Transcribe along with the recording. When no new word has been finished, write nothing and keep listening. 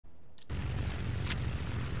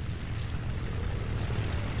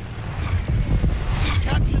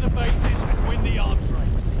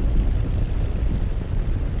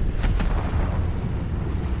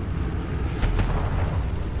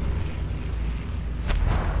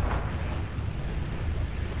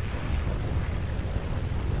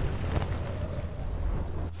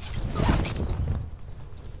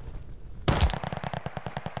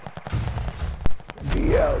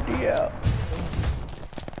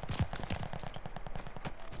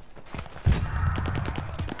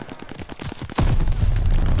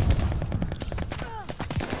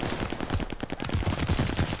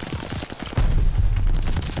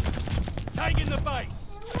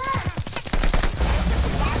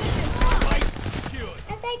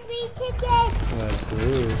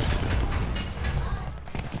Ooh.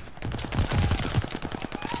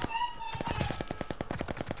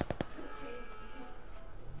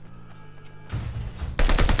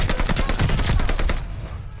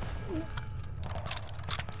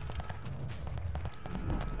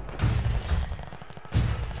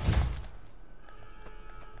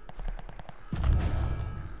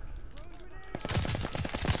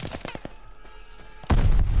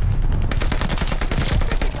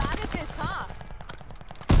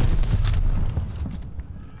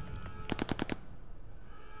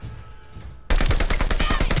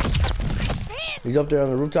 He's up there on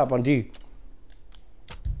the rooftop on D.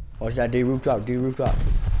 Watch that D rooftop, D rooftop.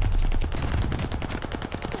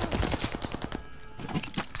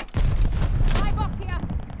 Supply box here.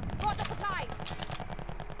 Brought the supplies.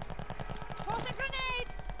 Toss a grenade.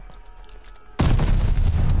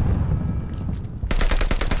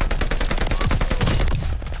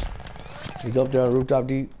 He's up there on the rooftop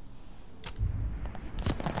D.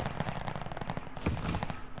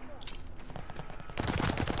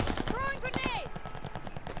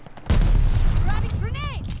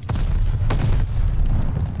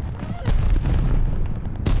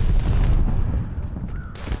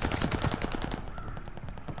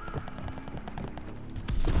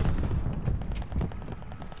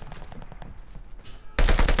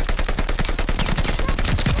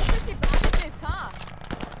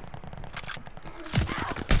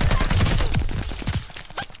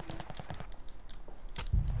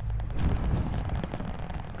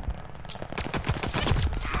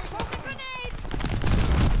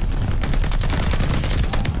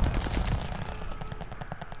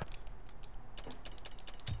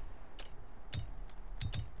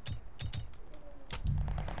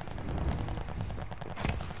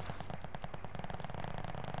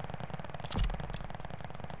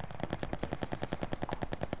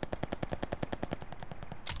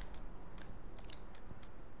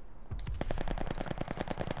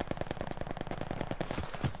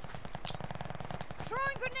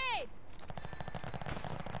 Throwing grenade!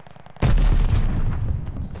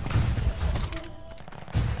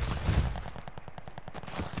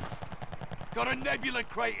 Got a nebula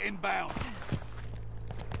crate inbound.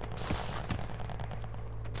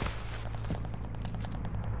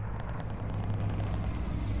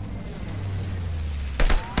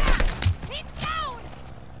 Hit down!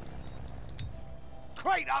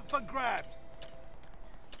 Crate up for grabs.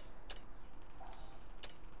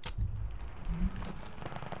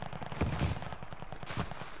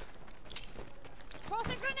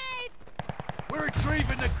 Tossing grenade! We're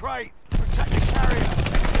retrieving the crate. Protect the carrier.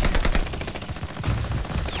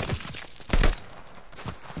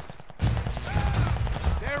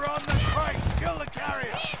 They're on the crate. Kill the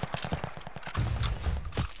carrier.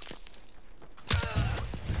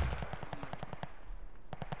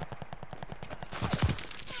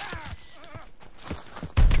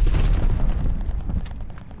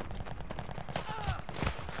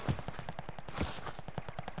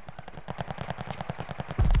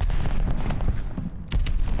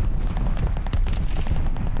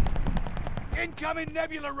 Incoming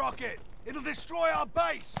nebula rocket. It'll destroy our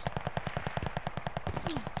base.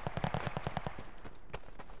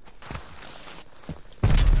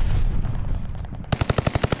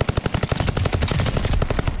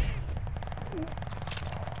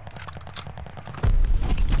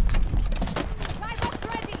 Supply box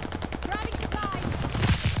ready! Grabbing supplies!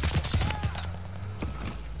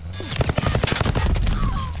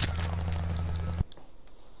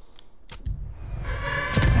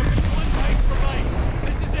 Only one base remains.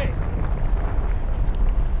 This is it.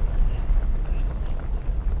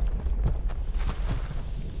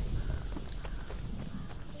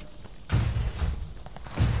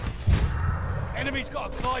 Enemy's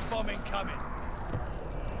got a glide bomb incoming.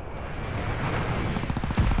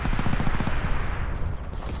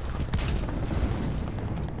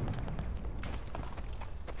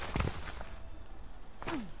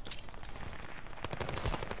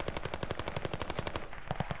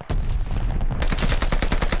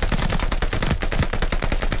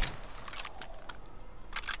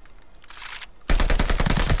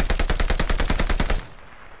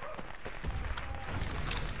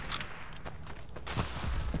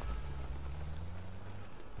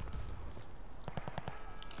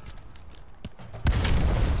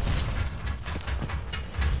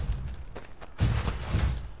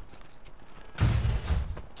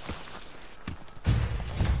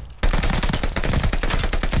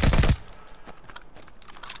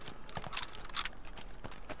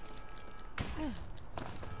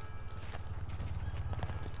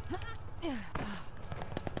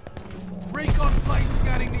 Recon plane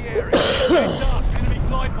scanning the area. Heads up, enemy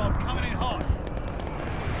glide bomb coming in hot.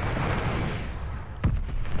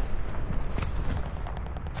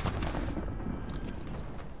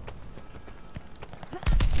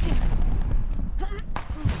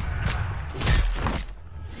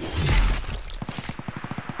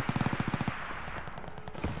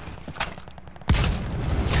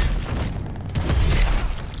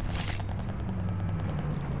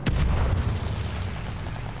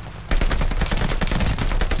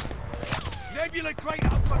 Nebula crate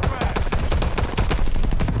up for grabs.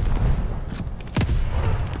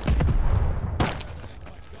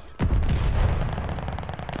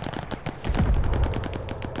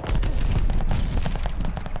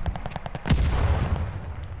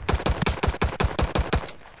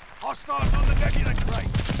 Hostiles on the Nebula crate.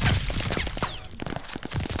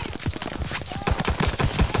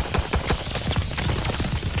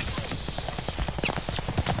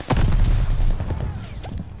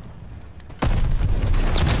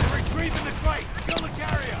 Retrieving the crate! Kill the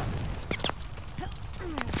carrier!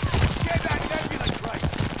 Get that Nebula crate!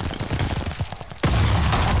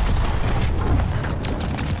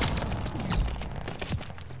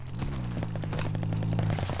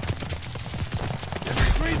 They're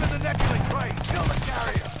retrieving the Nebula crate! Kill the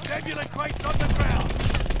carrier! Nebula crate's on the ground!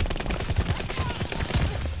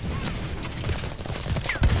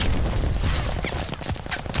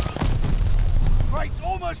 Crate's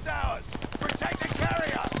almost ours! Protect the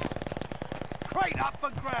carrier! Crate up for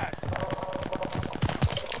grabs!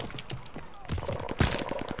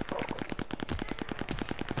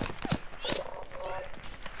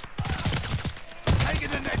 Taking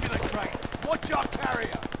the Nebula crate! Watch our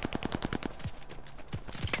carrier!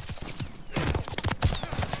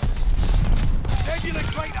 Nebula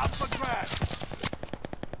crate up for grabs!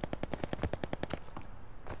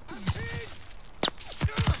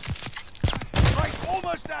 Crate's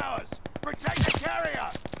almost ours! Protect the carrier!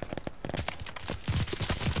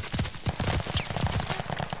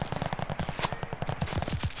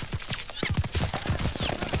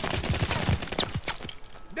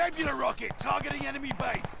 Nebula rocket targeting enemy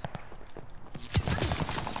base.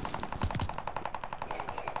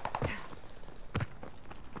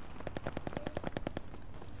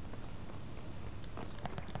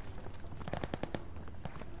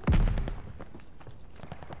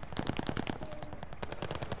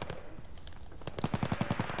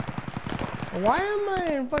 Why am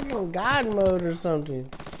I in fucking God mode or something?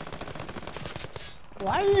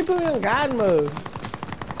 Why did they put me in God mode?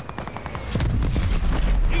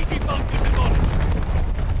 Easy bunker demolished.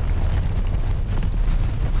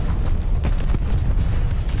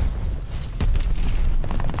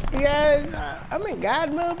 You guys, I'm in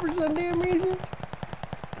God mode for some damn reason.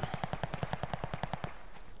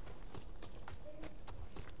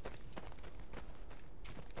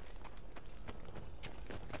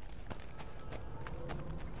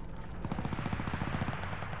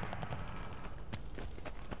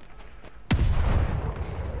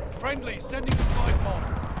 Friendly, sending the glide bomb.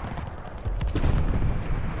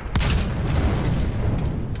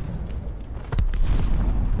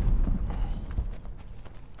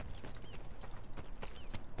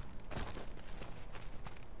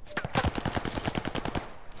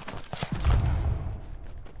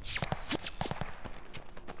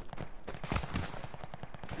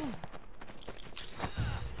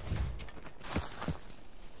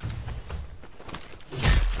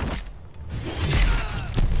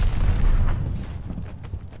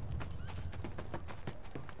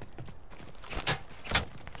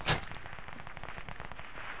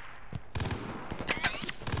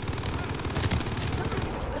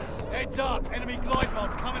 Heads up, enemy glide bomb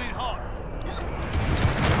coming in hot.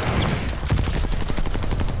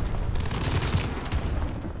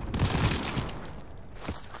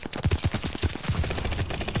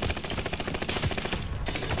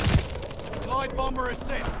 Glide bomber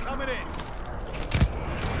assist coming in.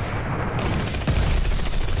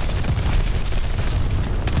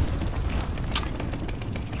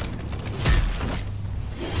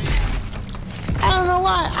 I don't know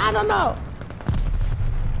why. I don't know.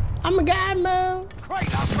 I'm a God mode.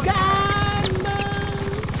 Crate up for God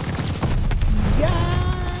mode.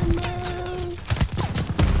 God mode.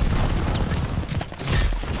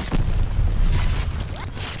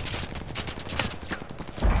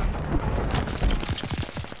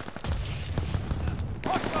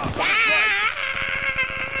 hostiles on the crate.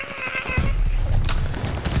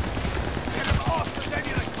 Get them off the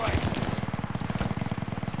Nebula crate.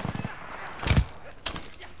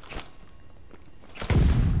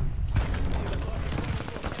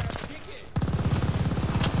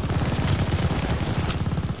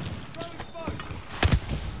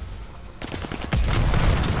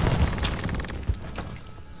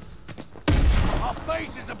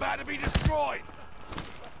 about to be destroyed.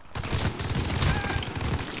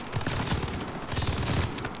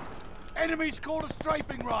 Enemies called a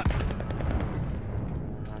strafing run.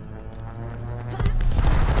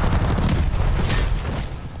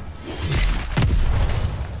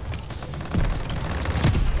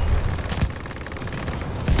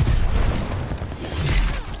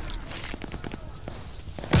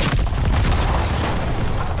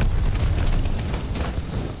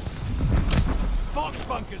 Fox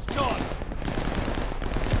bunker's gone.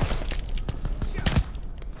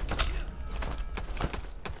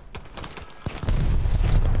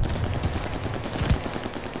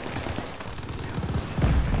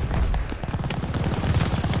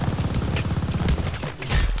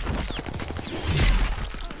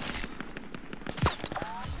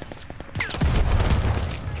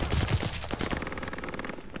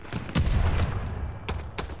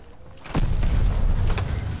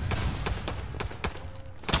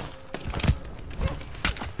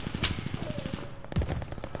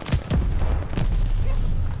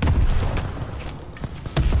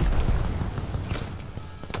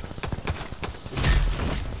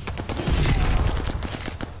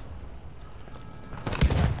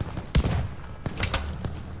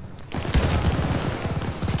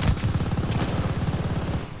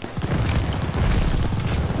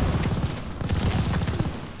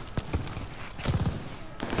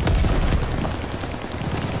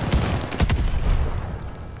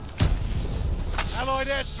 Allied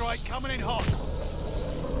airstrike coming in hot.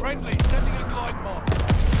 Friendly sending a glide bomb.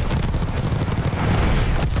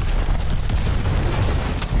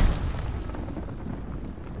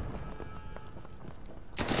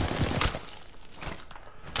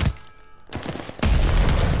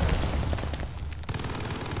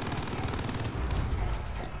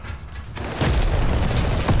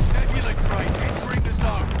 Nebula crate entering the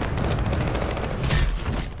zone.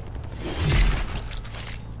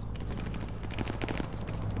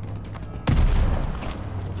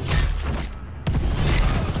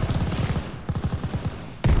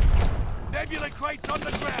 Nebula crates on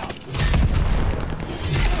the ground.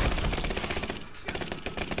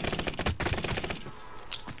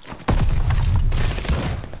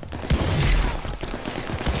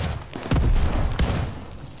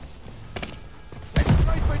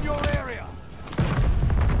 Escape in your area.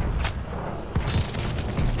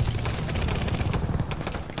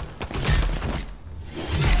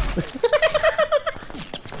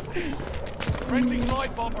 Friendly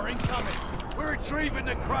glide bomber incoming. We're retrieving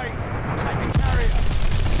the crate. Protect the carrier.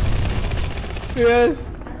 Yes.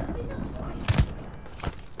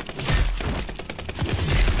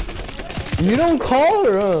 You don't call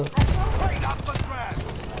her, huh? Crate up for grab.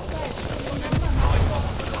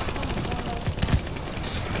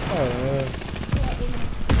 Oh, man.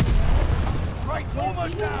 Crate's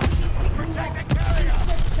almost down. Protect the carrier.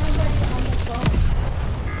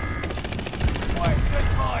 Wait, just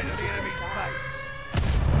mine at the enemy's base.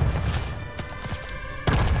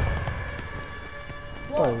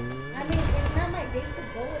 Oh. I mean, it's not my day to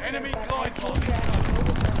go with Enemy her, but glide I told bomb. her I'll go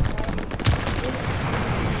with her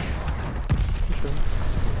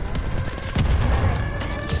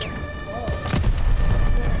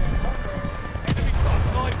Enemy's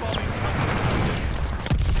got glide bombing coming.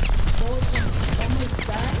 Go with them. Almost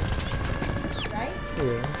done, right?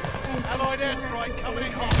 Yeah. And Allied you don't have airstrike to coming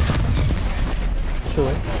pay in them. hot.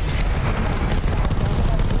 Sure.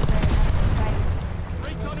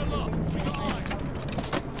 Recon aloft. We got eyes.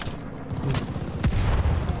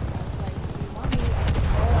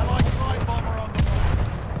 Allied glide bomber on the way.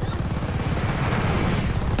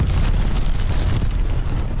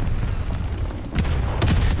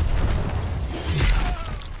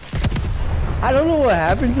 I don't know what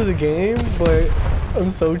happened to the game, but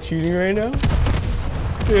I'm so cheating right now.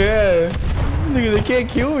 Yeah. Nigga, they can't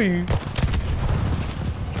kill me.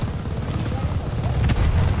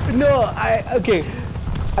 No, okay.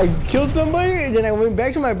 I killed somebody and then I went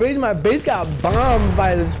back to my base. My base got bombed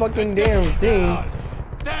by this fucking damn thing.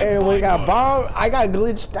 And when it got bombed, I got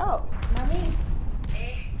glitched out. Mommy,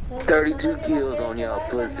 32 kills on y'all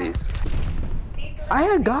pussies. I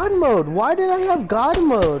had God mode. Why did I have God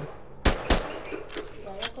mode?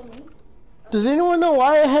 Does anyone know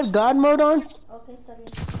why I had God mode on? okay, study.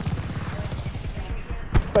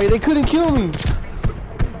 Like, they couldn't kill me.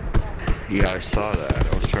 Yeah, I saw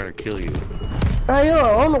that. I was trying to kill you. I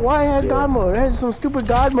don't know why I had God mode. I had some stupid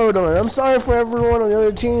God mode on it. I'm sorry for everyone on the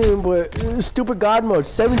other team, but it was stupid God mode.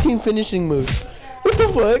 17 finishing moves. What the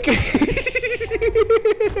fuck?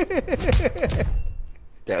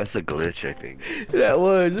 That was a glitch, I think. That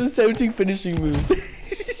was. It was 17 finishing moves.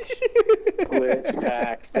 glitch,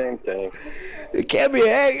 hack, same thing. It can't be a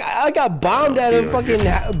hack. I got bombed at a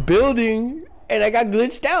fucking building and I got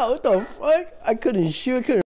glitched out. What the fuck? I couldn't shoot. I couldn't.